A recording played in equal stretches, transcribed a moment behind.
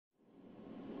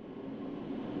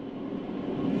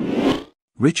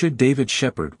Richard David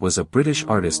Shepherd was a British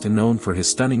artist known for his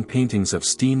stunning paintings of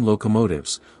steam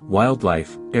locomotives,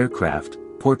 wildlife, aircraft,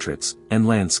 portraits, and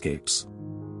landscapes.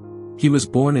 He was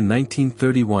born in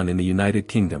 1931 in the United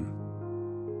Kingdom.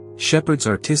 Shepherd's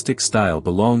artistic style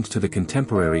belonged to the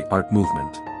contemporary art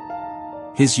movement.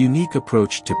 His unique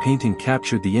approach to painting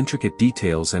captured the intricate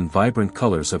details and vibrant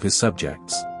colors of his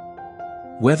subjects.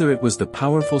 Whether it was the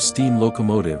powerful steam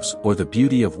locomotives or the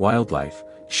beauty of wildlife,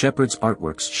 Shepherd's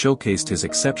artworks showcased his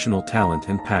exceptional talent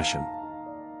and passion.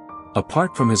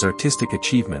 Apart from his artistic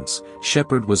achievements,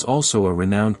 Shepherd was also a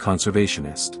renowned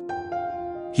conservationist.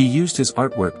 He used his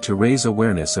artwork to raise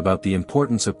awareness about the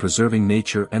importance of preserving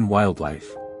nature and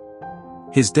wildlife.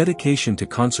 His dedication to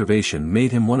conservation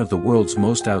made him one of the world's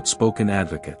most outspoken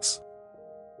advocates.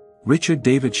 Richard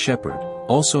David Shepherd,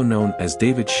 also known as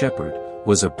David Shepherd,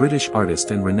 was a British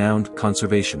artist and renowned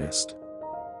conservationist.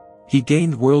 He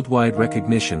gained worldwide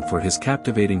recognition for his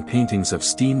captivating paintings of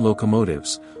steam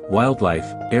locomotives, wildlife,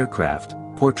 aircraft,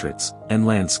 portraits, and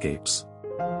landscapes.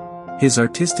 His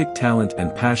artistic talent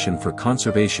and passion for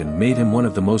conservation made him one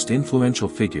of the most influential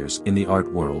figures in the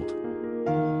art world.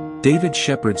 David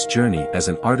Shepherd's journey as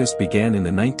an artist began in the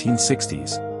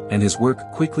 1960s, and his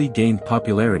work quickly gained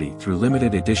popularity through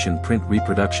limited edition print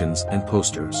reproductions and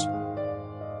posters.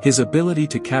 His ability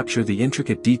to capture the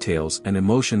intricate details and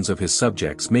emotions of his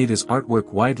subjects made his artwork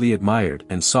widely admired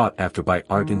and sought after by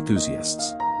art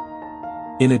enthusiasts.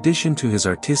 In addition to his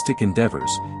artistic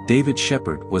endeavors, David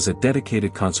Shepherd was a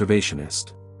dedicated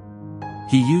conservationist.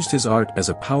 He used his art as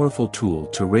a powerful tool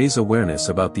to raise awareness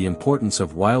about the importance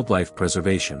of wildlife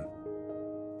preservation.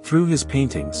 Through his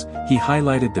paintings, he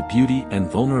highlighted the beauty and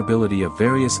vulnerability of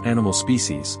various animal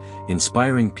species,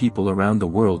 inspiring people around the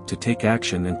world to take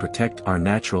action and protect our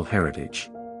natural heritage.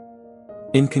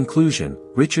 In conclusion,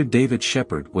 Richard David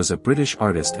Shepherd was a British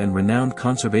artist and renowned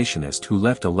conservationist who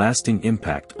left a lasting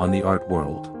impact on the art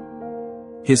world.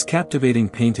 His captivating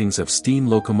paintings of steam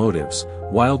locomotives,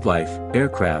 wildlife,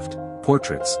 aircraft,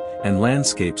 portraits, and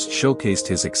landscapes showcased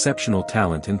his exceptional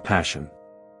talent and passion.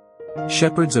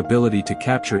 Shepherd's ability to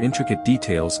capture intricate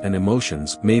details and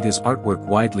emotions made his artwork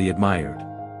widely admired.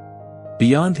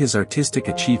 Beyond his artistic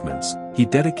achievements, he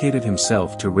dedicated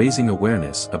himself to raising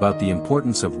awareness about the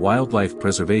importance of wildlife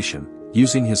preservation,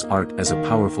 using his art as a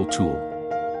powerful tool.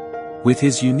 With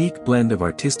his unique blend of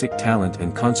artistic talent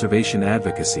and conservation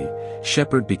advocacy,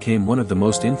 Shepherd became one of the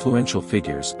most influential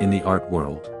figures in the art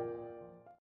world.